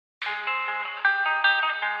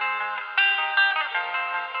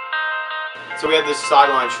So we have this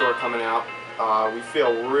Sideline short coming out. We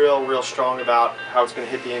feel real strong about how it's going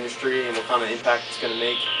to hit the industry and what kind of impact it's going to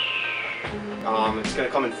make. It's going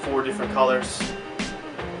to come in 4 different colors,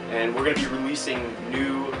 and we're going to be releasing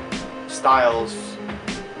new styles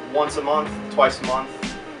once a month, twice a month,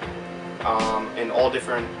 in all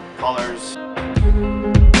different colors.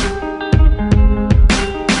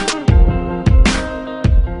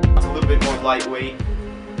 It's a little bit more lightweight.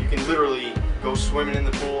 You can literally go swimming in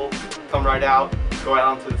the pool, come right out, go out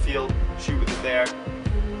onto the field, shoot with it there,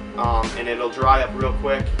 and it'll dry up real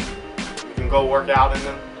quick. You can go work out in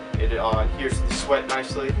them. It adheres to the sweat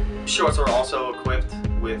nicely. Shorts are also equipped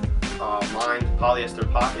with lined polyester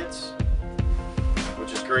pockets,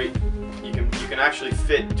 which is great. You can actually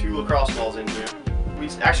fit 2 lacrosse balls in here. We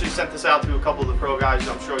actually sent this out to a couple of the pro guys.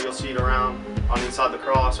 I'm sure you'll see it around on Inside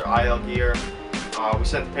Lacrosse or IL Gear. We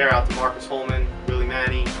sent the pair out to Marcus Holman, Willie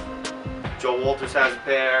Manny, Joe Walters has a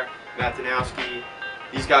pair, Matt Danowski.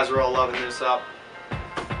 These guys are all loving this up.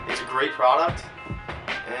 It's a great product,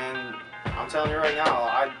 and I'm telling you right now,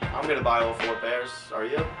 I'm going to buy all 4 pairs. Are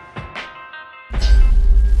you?